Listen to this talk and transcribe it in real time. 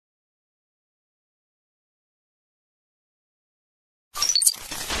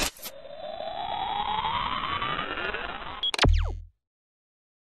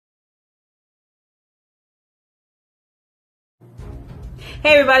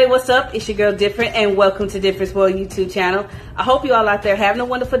Hey everybody, what's up? It's your girl Different, and welcome to Different World YouTube channel. I hope you all out there having a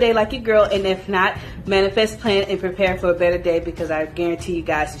wonderful day like your girl, and if not, manifest, plan, and prepare for a better day, because I guarantee you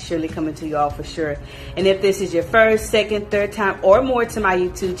guys it's surely coming to you all for sure. And if this is your first, second, third time or more to my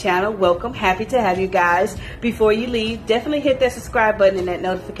YouTube channel, welcome. Happy to have you guys. Before you leave, definitely hit that subscribe button and that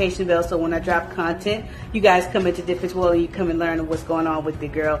notification bell so when I drop content, you guys come into Different World and you come and learn what's going on with the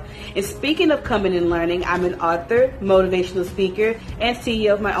girl. And speaking of coming and learning, I'm an author, motivational speaker, and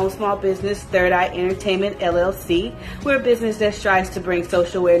CEO of my own small business, Third Eye Entertainment LLC. We're a business that strives to bring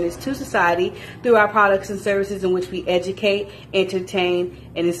social awareness to society through our products and services in which we educate, entertain,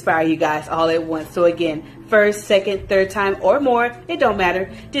 and inspire you guys all at once. So again, first, second, third time or more, it don't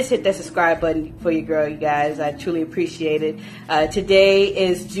matter. Just hit that subscribe button for your girl, you guys. I truly appreciate it. Today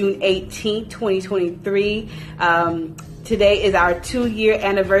is June 18th, 2023. Today is our 2-year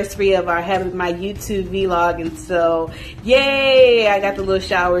anniversary of our having my YouTube vlog, and so yay! I got the little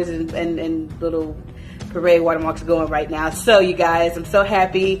showers and little parade watermarks going right now. So you guys, I'm so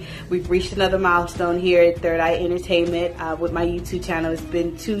happy. We've reached another milestone here at Third Eye Entertainment with my YouTube channel. It's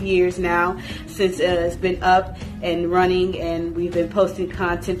been 2 years now since it's been up and running, and we've been posting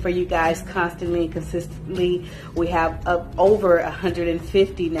content for you guys constantly and consistently. We have up over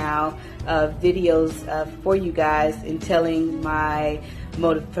 150 now videos for you guys in telling my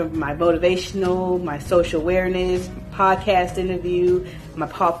motivational, my social awareness, podcast interview, my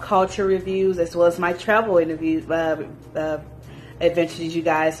pop culture reviews, as well as my travel interviews, adventures, you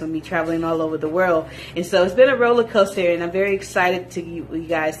guys, with me traveling all over the world. And so it's been a roller coaster, and I'm very excited to you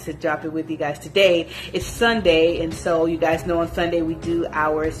guys to drop it with you guys today. It's Sunday, and so you guys know on Sunday we do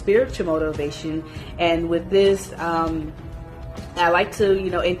our spiritual motivation, and with this I like to,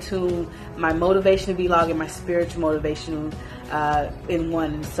 intune my motivation vlog and my spiritual motivation in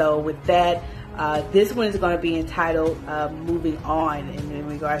one. And so with that, this one is going to be entitled Moving On, in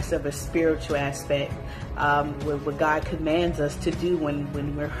regards to the spiritual aspect, what God commands us to do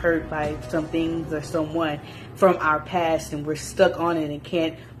when we're hurt by some things or someone from our past, and we're stuck on it and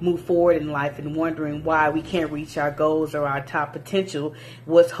can't move forward in life, and wondering why we can't reach our goals or our top potential,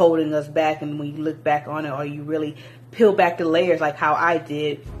 what's holding us back. And when you look back on it, or you really peel back the layers like how I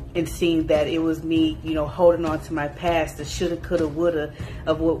did, and seeing that it was me, holding on to my past, the shoulda, coulda, woulda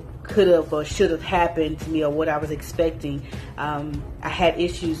of what could have or should have happened to me, or what I was expecting. I had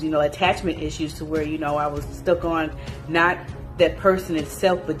issues, attachment issues, to where, I was stuck on not that person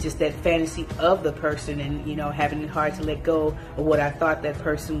itself, but just that fantasy of the person, and, having it hard to let go of what I thought that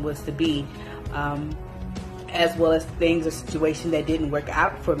person was to be. As well as things or situation that didn't work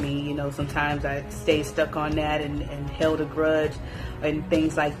out for me. Sometimes I stayed stuck on that and held a grudge and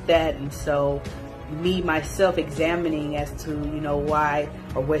things like that. And so me, myself, examining as to, why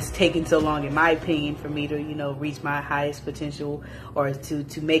or what's taking so long, in my opinion, for me to, reach my highest potential, or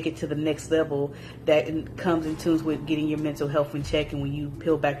to make it to the next level, that comes in tune with getting your mental health in check. And when you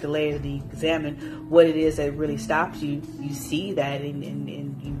peel back the layers and you examine what it is that really stops you, you see that,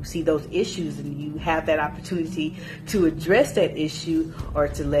 and you see those issues, and you have that opportunity to address that issue, or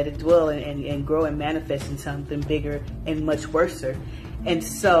to let it dwell and grow and manifest in something bigger and much worser. And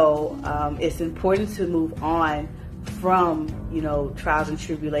so it's important to move on from, trials and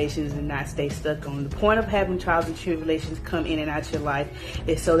tribulations, and not stay stuck on. The point of having trials and tribulations come in and out your life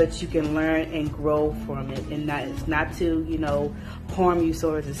is so that you can learn and grow from it, and it's not to, harm you,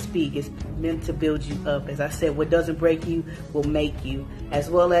 so to speak. It's meant to build you up. As I said, what doesn't break you will make you. As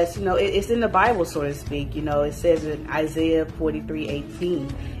well as, it's in the Bible, so to speak. It says in Isaiah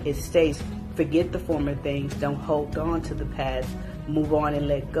 43:18, it states, "Forget the former things, don't hold on to the past. Move on and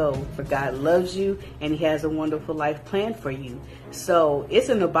let go, for God loves you, and He has a wonderful life planned for you." So it's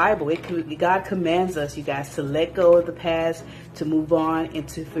in the Bible. God commands us, you guys, to let go of the past, to move on, and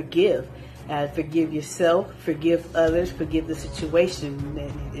to forgive. Forgive yourself, forgive others, forgive the situation.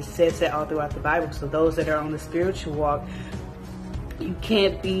 And it says that all throughout the Bible. So those that are on the spiritual walk, you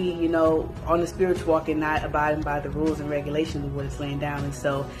can't be, on the spiritual walk and not abiding by the rules and regulations of what it's laying down. And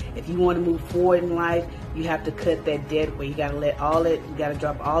so if you want to move forward in life, you have to cut that dead weight. You got to you got to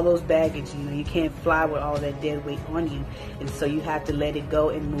drop all those baggage. You can't fly with all that dead weight on you. And so you have to let it go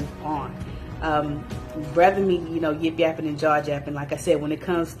and move on. Rather me, yip yapping and jaw japping. Like I said, when it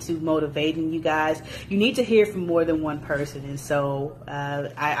comes to motivating you guys, you need to hear from more than one person. And so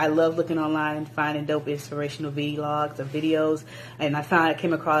I love looking online and finding dope inspirational vlogs or videos. And I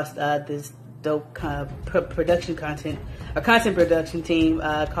came across this dope production content, a content production team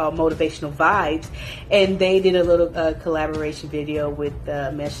called Motivational Vibez, and they did a little collaboration video with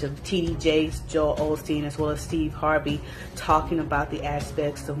a mesh of TD Jakes, Joel Osteen, as well as Steve Harvey, talking about the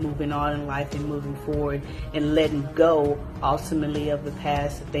aspects of moving on in life and moving forward and letting go ultimately of the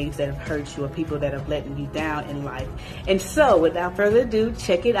past, the things that have hurt you or people that have let you down in life. And so without further ado,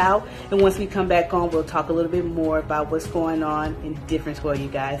 check it out, and once we come back on, we'll talk a little bit more about what's going on in Difernt for you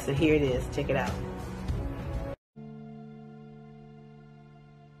guys. So here it is, check it out.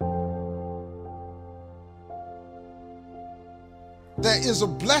 There is a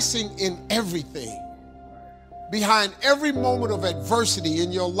blessing in everything. Behind every moment of adversity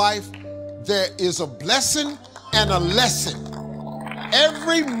in your life, there is a blessing and a lesson.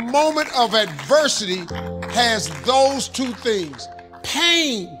 Every moment of adversity has those two things.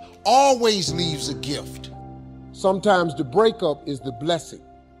 Pain always leaves a gift. Sometimes the breakup is the blessing.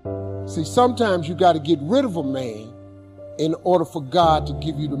 See, sometimes you got to get rid of a man in order for God to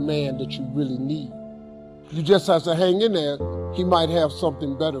give you the man that you really need. You just have to hang in there. He might have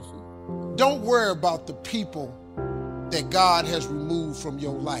something better for you. Don't worry about the people that God has removed from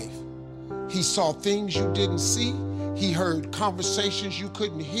your life. He saw things you didn't see. He heard conversations you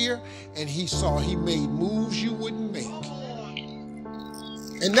couldn't hear. And he made moves you wouldn't make.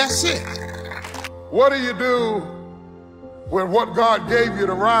 And that's it. What do you do when what God gave you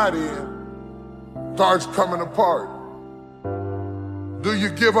to ride in starts coming apart? Do you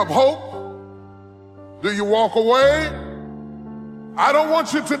give up hope? Do you walk away? I don't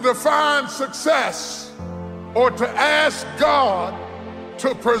want you to define success or to ask God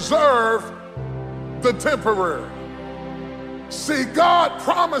to preserve the temporary. See, God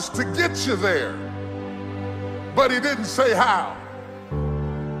promised to get you there, but he didn't say how.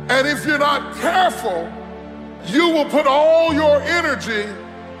 And if you're not careful, you will put all your energy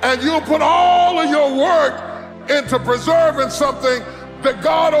and you'll put all of your work into preserving something that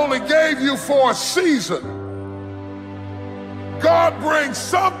God only gave you for a season. God brings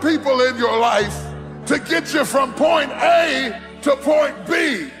some people in your life to get you from point A to point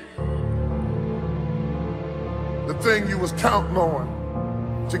B. The thing you was counting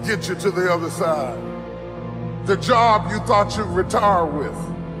on to get you to the other side. The job you thought you'd retire with.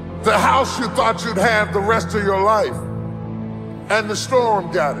 The house you thought you'd have the rest of your life. And the storm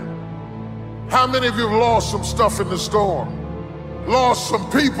got it. How many of you have lost some stuff in the storm? Lost some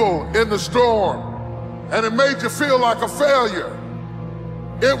people in the storm, and it made you feel like a failure.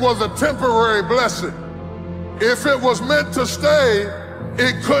 It was a temporary blessing. If it was meant to stay,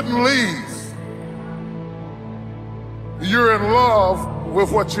 it couldn't leave. You're in love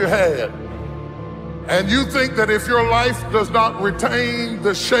with what you had. And you think that if your life does not retain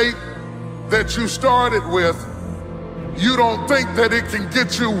the shape that you started with, you don't think that it can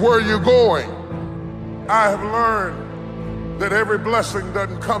get you where you're going. I have learned that every blessing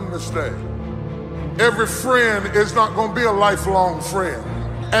doesn't come to stay. Every friend is not going to be a lifelong friend.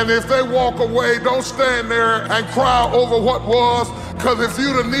 And if they walk away, don't stand there and cry over what was, because if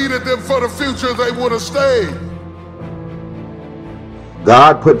you'd have needed them for the future, they would have stayed.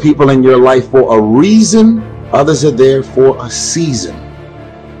 God put people in your life for a reason. Others are there for a season.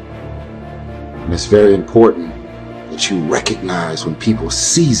 And it's very important that you recognize when people's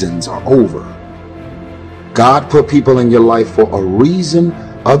seasons are over. God put people in your life for a reason.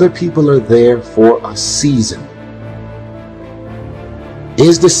 Other people are there for a season.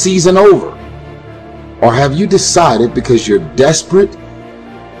 Is the season over? Or have you decided, because you're desperate,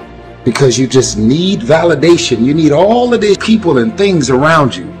 because you just need validation, you need all of these people and things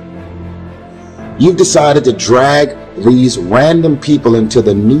around you, you've decided to drag these random people into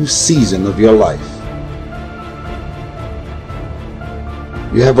the new season of your life?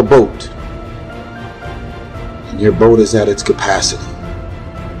 You have a boat, and your boat is at its capacity.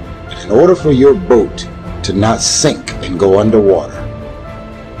 And in order for your boat to not sink and go underwater,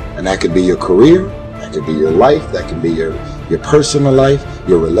 and that could be your career, that could be your life, that could be your personal life,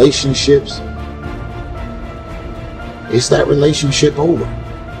 your relationships, is that relationship over?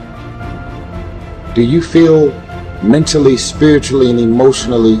 Do you feel mentally, spiritually, and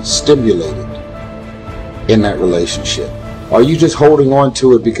emotionally stimulated in that relationship? Are you just holding on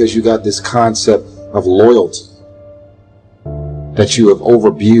to it because you got this concept of loyalty that you have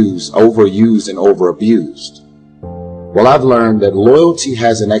overused and overabused? Well, I've learned that loyalty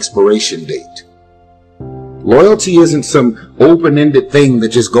has an expiration date. Loyalty isn't some open-ended thing that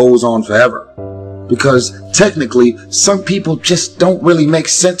just goes on forever. Because technically, some people just don't really make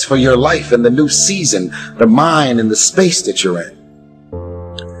sense for your life and the new season, the mind and the space that you're in.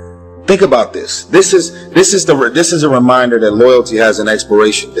 Think about this. This is a reminder that loyalty has an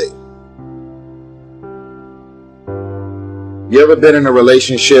expiration date. You ever been in a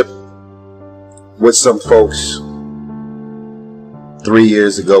relationship with some folks 3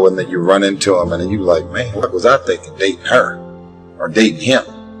 years ago and then you run into them and then you like, man, what was I thinking dating her or dating him?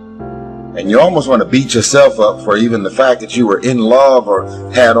 And you almost want to beat yourself up for even the fact that you were in love or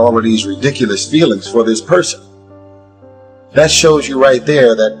had all of these ridiculous feelings for this person. That shows you right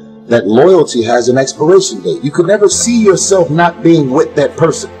there that loyalty has an expiration date. You could never see yourself not being with that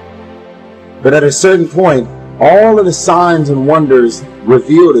person. But at a certain point, all of the signs and wonders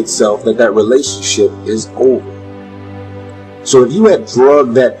revealed itself that that relationship is over. So if you had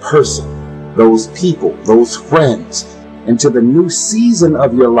drugged that person, those people, those friends, into the new season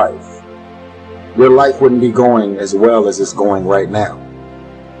of your life wouldn't be going as well as it's going right now.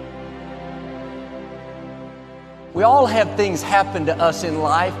 We all have things happen to us in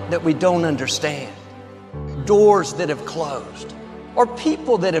life that we don't understand. Doors that have closed, or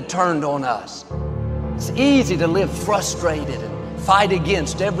people that have turned on us. It's easy to live frustrated and fight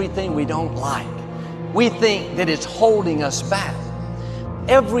against everything we don't like. We think that it's holding us back.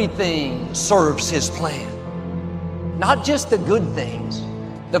 Everything serves His plan. Not just the good things.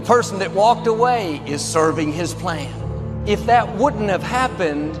 The person that walked away is serving His plan. If that wouldn't have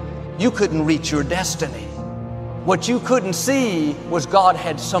happened, you couldn't reach your destiny. What you couldn't see was God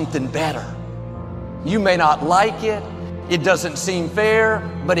had something better. You may not like it. It doesn't seem fair,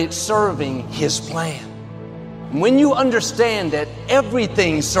 but it's serving His plan. When you understand that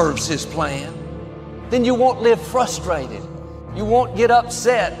everything serves His plan, then you won't live frustrated. You won't get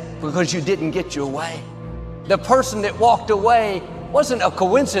upset because you didn't get your way. The person that walked away wasn't a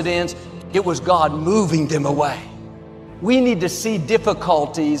coincidence. It was God moving them away. We need to see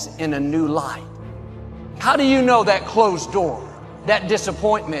difficulties in a new light. How do you know that closed door, that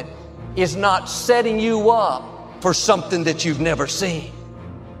disappointment, is not setting you up for something that you've never seen?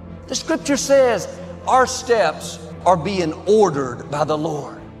 The scripture says our steps are being ordered by the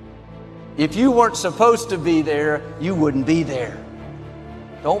Lord. If you weren't supposed to be there, you wouldn't be there.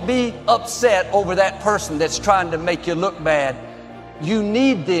 Don't be upset over that person that's trying to make you look bad. You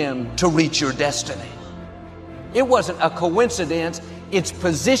need them to reach your destiny. It wasn't a coincidence. It's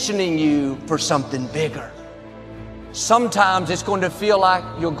positioning you for something bigger. Sometimes it's going to feel like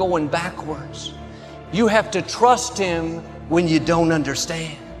you're going backwards. You have to trust Him when you don't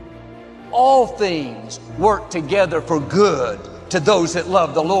understand. All things work together for good to those that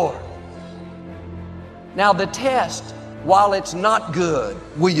love the Lord. Now the test, while it's not good,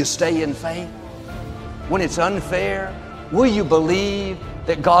 will you stay in faith? When it's unfair, will you believe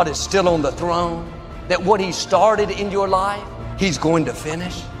that God is still on the throne? That what He started in your life, He's going to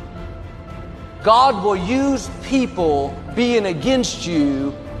finish? God will use people being against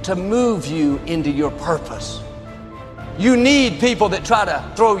you to move you into your purpose. You need people that try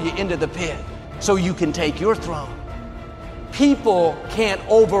to throw you into the pit so you can take your throne. People can't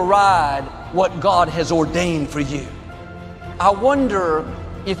override what God has ordained for you. I wonder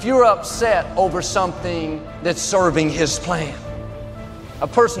if you're upset over something that's serving His plan. A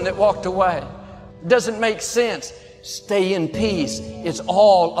person that walked away doesn't make sense. Stay in peace. It's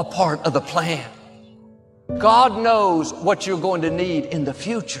all a part of the plan. God knows what you're going to need in the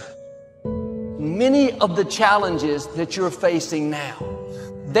future. Many of the challenges that you're facing now,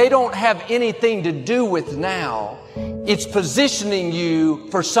 they don't have anything to do with now. It's positioning you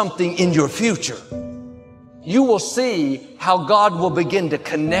for something in your future. You will see how God will begin to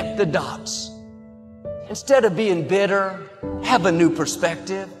connect the dots. Instead of being bitter, have a new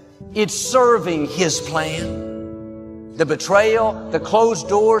perspective. It's serving His plan. The betrayal, the closed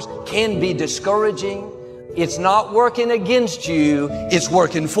doors can be discouraging. It's not working against you, it's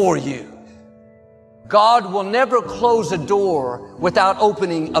working for you. God will never close a door without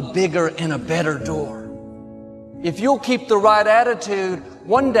opening a bigger and a better door. If you'll keep the right attitude,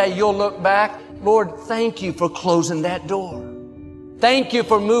 one day you'll look back, Lord, thank you for closing that door. Thank you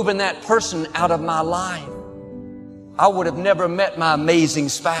for moving that person out of my life. I would have never met my amazing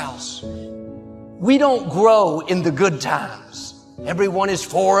spouse. We don't grow in the good times. Everyone is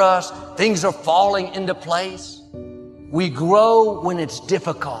for us. Things are falling into place. We grow when it's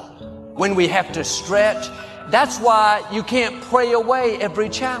difficult, when we have to stretch. That's why you can't pray away every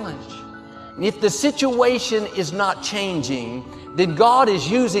challenge. And if the situation is not changing, then God is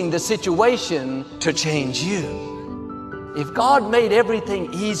using the situation to change you. If God made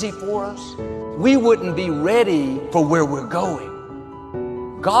everything easy for us, we wouldn't be ready for where we're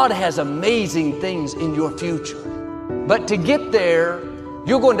going. God has amazing things in your future. But to get there,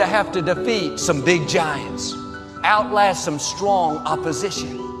 you're going to have to defeat some big giants, outlast some strong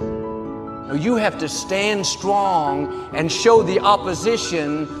opposition. You have to stand strong and show the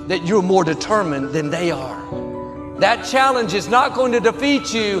opposition that you're more determined than they are. That challenge is not going to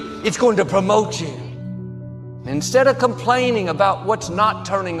defeat you, it's going to promote you. Instead of complaining about what's not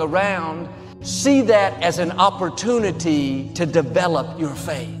turning around, see that as an opportunity to develop your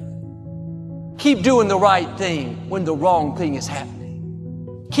faith. Keep doing the right thing when the wrong thing is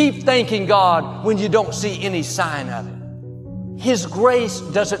happening. Keep thanking God when you don't see any sign of it. His grace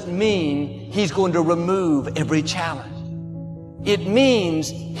doesn't mean He's going to remove every challenge. It means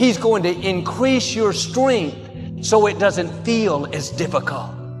He's going to increase your strength so it doesn't feel as difficult.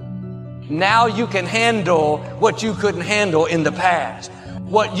 Now you can handle what you couldn't handle in the past.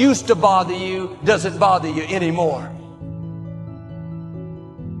 What used to bother you doesn't bother you anymore.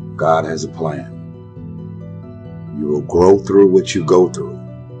 God has a plan. You will grow through what you go through.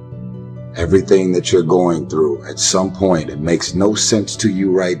 Everything that you're going through, at some point, it makes no sense to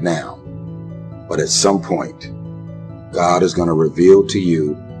you right now. But at some point, God is going to reveal to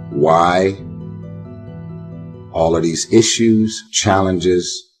you why all of these issues,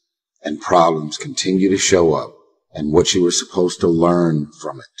 challenges, and problems continue to show up and what you were supposed to learn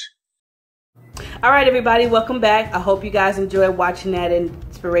from it. All right, everybody, welcome back. I hope you guys enjoyed watching that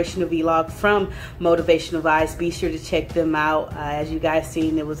inspirational vlog from Motivational Vibez. Be sure to check them out. As you guys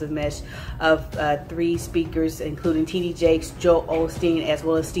seen, it was a mesh of 3 speakers, including T.D. Jakes, Joel Osteen, as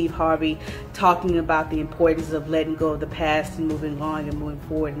well as Steve Harvey, talking about the importance of letting go of the past and moving on and moving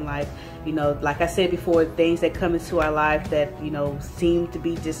forward in life. You know, like I said before, things that come into our life that, you know, seem to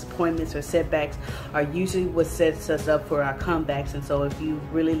be disappointments or setbacks are usually what sets us up for our comebacks. And so if you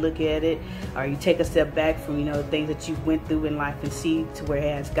really look at it, or you take a step back from, you know, things that you went through in life and see to where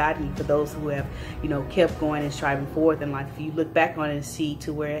it has gotten you, for those who have, you know, kept going and striving forward in life, if you look back on it and see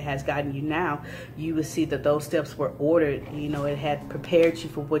to where it has gotten you now, you will see that those steps were ordered. You know, it had prepared you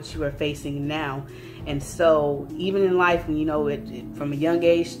for what you are facing now. And so even in life, you know, from a young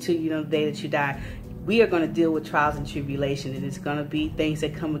age to, you know, the day that you die, we are going to deal with trials and tribulation, and it's going to be things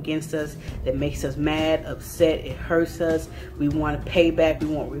that come against us that makes us mad, upset, it hurts us. We want to pay back, we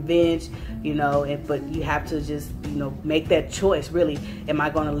want revenge, you know, but you have to just, you know, make that choice. Really, am I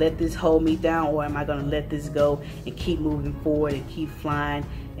going to let this hold me down, or am I going to let this go and keep moving forward and keep flying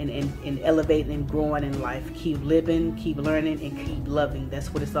and elevating and growing in life? Keep living, keep learning, and keep loving.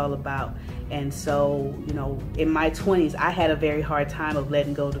 That's what it's all about. And so, you know, in my 20s, I had a very hard time of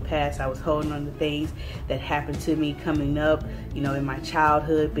letting go of the past. I was holding on to things that happened to me coming up, you know, in my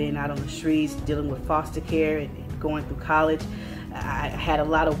childhood, being out on the streets, dealing with foster care and going through college. I had a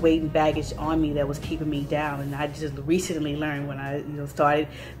lot of weight and baggage on me that was keeping me down, and I just recently learned when I, you know, started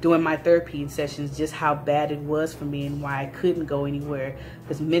doing my therapy sessions just how bad it was for me and why I couldn't go anywhere,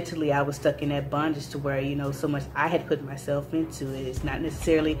 because mentally I was stuck in that bondage to where, you know, so much I had put myself into it. It's not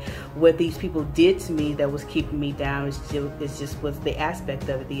necessarily what these people did to me that was keeping me down. It's just was the aspect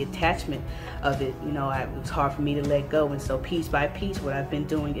of it, the attachment of it. You know, it was hard for me to let go, and so piece by piece, what I've been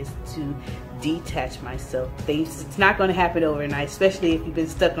doing is to detach myself. It's not going to happen overnight, especially if you've been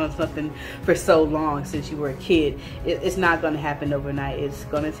stuck on something for so long since you were a kid. It's not going to happen overnight. It's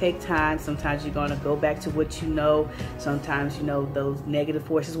going to take time. Sometimes you're going to go back to what you know. Sometimes, you know, those negative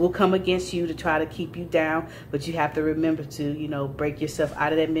forces will come against you to try to keep you down, but you have to remember to, you know, break yourself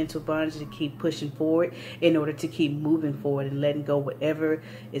out of that mental bondage and keep pushing forward in order to keep moving forward and letting go whatever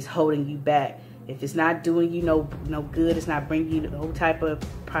is holding you back. If it's not doing you no good, it's not bringing you no type of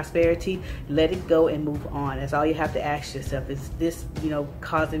prosperity, let it go and move on. That's all you have to ask yourself. Is this, you know,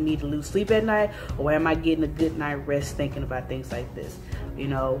 causing me to lose sleep at night, or am I getting a good night rest thinking about things like this? You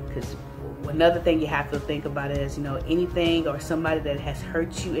know, because another thing you have to think about is, you know, anything or somebody that has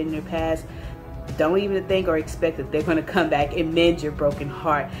hurt you in your past, don't even think or expect that they're going to come back and mend your broken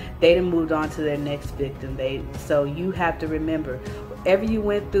heart. They done moved on to their next victim. So you have to remember, whatever you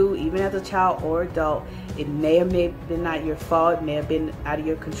went through, even as a child or adult, it may have been not your fault, it may have been out of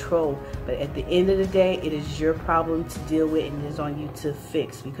your control, but at the end of the day, it is your problem to deal with, and it is on you to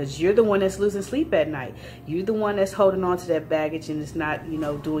fix, because you're the one that's losing sleep at night. You're the one that's holding on to that baggage, and it's not, you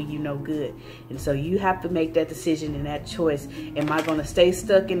know, doing you no good. And so you have to make that decision and that choice. Am I going to stay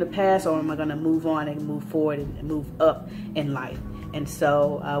stuck in the past, or am I going to move on and move forward and move up in life? And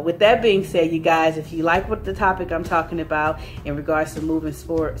so with that being said, you guys, if you like what the topic I'm talking about in regards to moving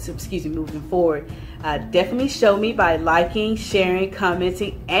forward, definitely show me by liking, sharing,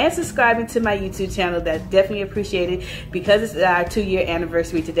 commenting, and subscribing to my YouTube channel. That's definitely appreciated, because it's our 2-year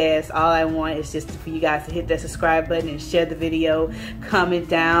anniversary today. That's all I want, is just for you guys to hit that subscribe button and share the video, comment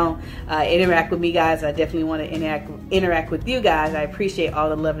down, interact with me, guys. I definitely want to interact with you guys. I appreciate all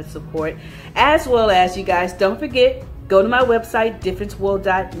the love and support, as well as, you guys, don't forget, go to my website,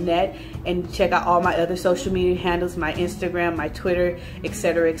 differentworld.net, and check out all my other social media handles, my Instagram, my Twitter,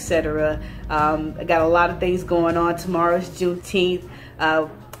 etc., etc. I got a lot of things going on. Tomorrow is Juneteenth.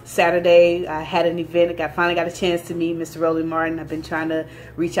 Saturday, I had an event. I finally got a chance to meet Mr. Roland Martin. I've been trying to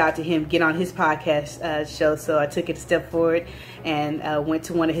reach out to him, get on his podcast show, so I took it a step forward and went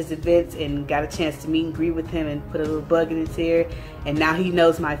to one of his events and got a chance to meet and greet with him and put a little bug in his ear. And now he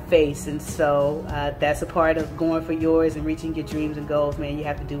knows my face, and so that's a part of going for yours and reaching your dreams and goals, man. You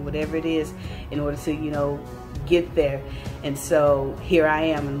have to do whatever it is in order to, you know, get there. And so here I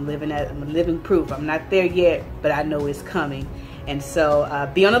am, I'm living proof. I'm not there yet, but I know it's coming. And so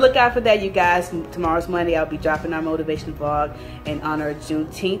be on the lookout for that, you guys. Tomorrow's Monday. I'll be dropping our motivation vlog in honor of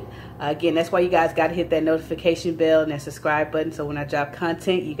Juneteenth. Again, that's why you guys got to hit that notification bell and that subscribe button, so when I drop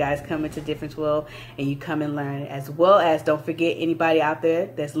content, you guys come into Difernt World and you come and learn. As well as, don't forget, anybody out there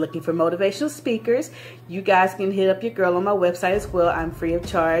that's looking for motivational speakers, you guys can hit up your girl on my website as well. I'm free of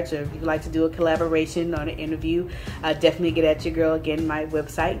charge. Or if you'd like to do a collaboration or an interview, definitely get at your girl. Again, my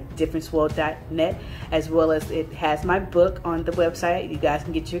website, differentworld.net, as well as it has my book on the website. You guys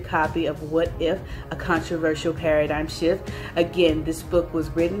can get your copy of What If? A Controversial Paradigm Shift. Again, this book was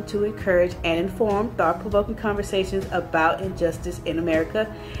written to encourage and inform thought-provoking conversations about injustice in America,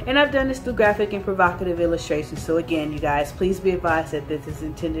 and I've done this through graphic and provocative illustrations. So again, you guys, please be advised that this is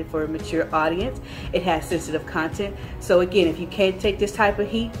intended for a mature audience. It has sensitive content, so again, if you can't take this type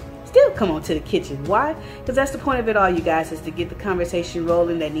of heat, still come on to the kitchen. Why? Because that's the point of it all, you guys, is to get the conversation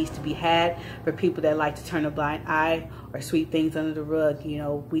rolling that needs to be had. For people that like to turn a blind eye or sweep things under the rug, you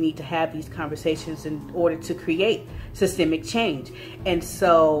know, we need to have these conversations in order to create systemic change. And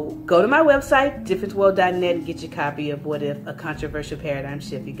so go to my website, differentworld.net, and get your copy of What If? A Controversial Paradigm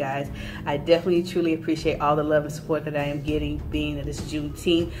Shift, you guys. I definitely, truly appreciate all the love and support that I am getting, being that it's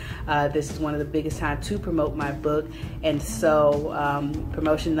Juneteenth. This is one of the biggest times to promote my book. And so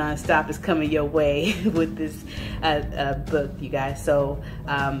promotion nonstop is coming your way with this book, you guys. So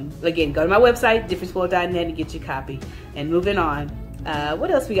again, go to my website, differentworld.net, and get your copy. And moving on,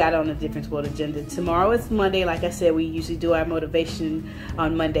 what else we got on the Difernt World agenda? Tomorrow is Monday. Like I said, we usually do our motivation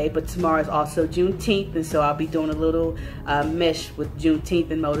on Monday, but tomorrow is also Juneteenth, and so I'll be doing a little mesh with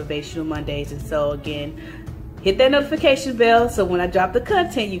Juneteenth and Motivational Mondays. And so again, hit that notification bell so when I drop the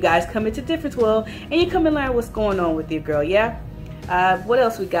content, you guys come into Difernt World and you come and learn what's going on with your girl, yeah? What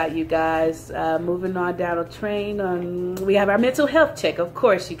else we got, you guys? Moving on down the train, we have our mental health check, of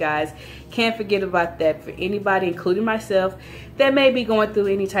course, you guys. Can't forget about that for anybody, including myself, that may be going through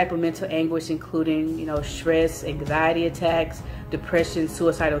any type of mental anguish, including, you know, stress, anxiety attacks, depression,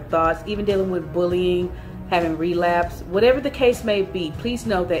 suicidal thoughts, even dealing with bullying, having relapse, whatever the case may be. Please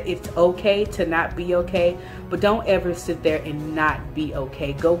know that it's okay to not be okay, but don't ever sit there and not be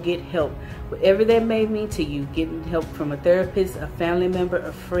okay. Go get help. Whatever that may mean to you, getting help from a therapist, a family member,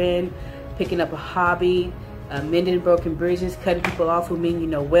 a friend, picking up a hobby, mending broken bridges, cutting people off who mean you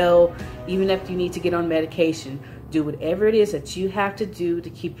know well, even if you need to get on medication. Do whatever it is that you have to do to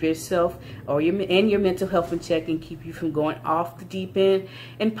keep yourself or your mental health in check and keep you from going off the deep end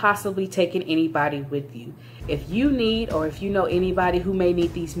and possibly taking anybody with you. If you need, or if you know anybody who may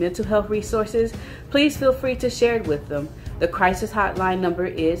need these mental health resources, please feel free to share it with them. The crisis hotline number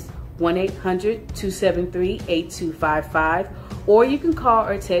is 1-800-273-8255, or you can call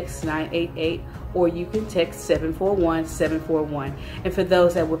or text 988, or you can text 741-741. And for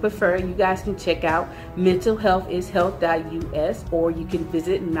those that would prefer, you guys can check out mentalhealthishealth.us, or you can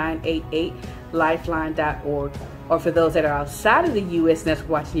visit 988lifeline.org. Or for those that are outside of the U.S. that's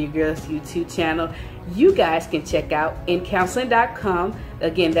watching your girl's YouTube channel, you guys can check out encounseling.com.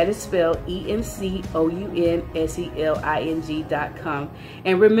 Again, that is spelled ENCOUNSELING.com.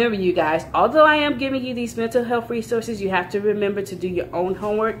 And remember, you guys, although I am giving you these mental health resources, you have to remember to do your own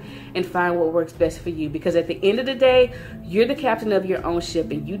homework and find what works best for you. Because at the end of the day, you're the captain of your own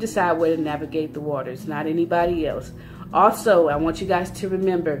ship and you decide where to navigate the waters, not anybody else. Also, I want you guys to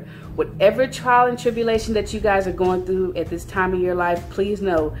remember, whatever trial and tribulation that you guys are going through at this time of your life, please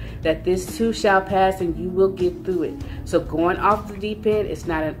know that this too shall pass and you will get through it. So going off the deep end, it's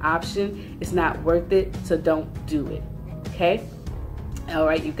not an option. It's not worth it. So don't do it. Okay? All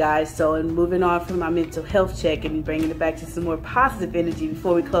right, you guys. So in moving on from my mental health check and bringing it back to some more positive energy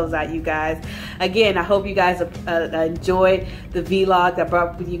before we close out, you guys. Again, I hope you guys enjoyed the vlog I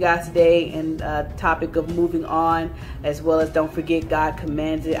brought with you guys today, and topic of moving on, as well as don't forget God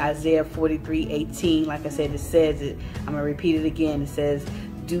commands it, Isaiah 43:18. Like I said, it says it. I'm gonna repeat it again. It says,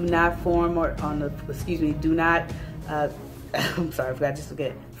 "Do not form or on the do not." I'm sorry, I forgot just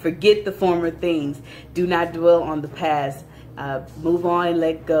forget. Forget the former things. Do not dwell on the past. Move on and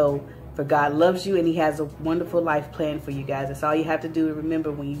let go. For God loves you and He has a wonderful life plan for you guys. That's all you have to do. Remember,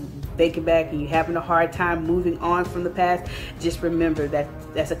 when you think it back and you're having a hard time moving on from the past, just remember that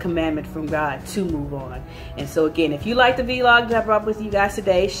that's a commandment from God to move on. And so again, if you like the vlog that I brought with you guys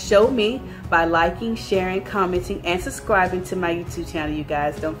today, show me by liking, sharing, commenting, and subscribing to my YouTube channel, you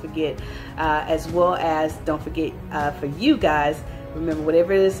guys. Don't forget, as well as don't forget for you guys, remember,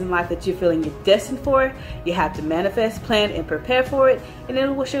 whatever it is in life that you're feeling you're destined for, you have to manifest, plan, and prepare for it, and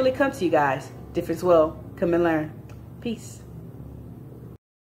it will surely come to you guys. Difference will. Come and learn. Peace.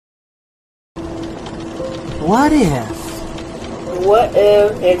 What if? What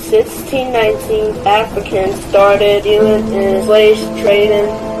if in 1619 Africans started dealing in slave trading?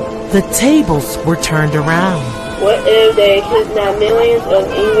 The tables were turned around. What if they kidnapped millions of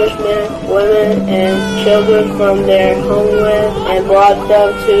Englishmen, women, and children from their homeland and brought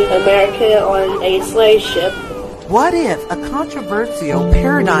them to America on a slave ship? What if a controversial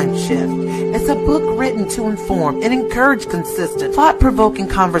paradigm shift is a book written to inform and encourage consistent, thought-provoking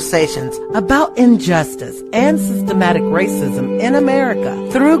conversations about injustice and systematic racism in America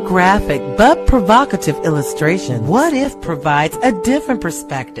through graphic but provocative illustration? What if provides a different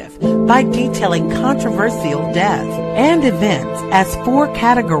perspective by detailing controversial deaths and events as 4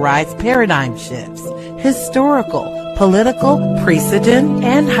 categorized paradigm shifts: historical, political, precedent,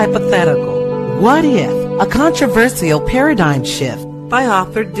 and hypothetical? What if? A controversial paradigm shift by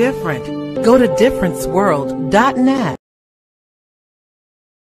author Difernt. Go to differenceworld.net.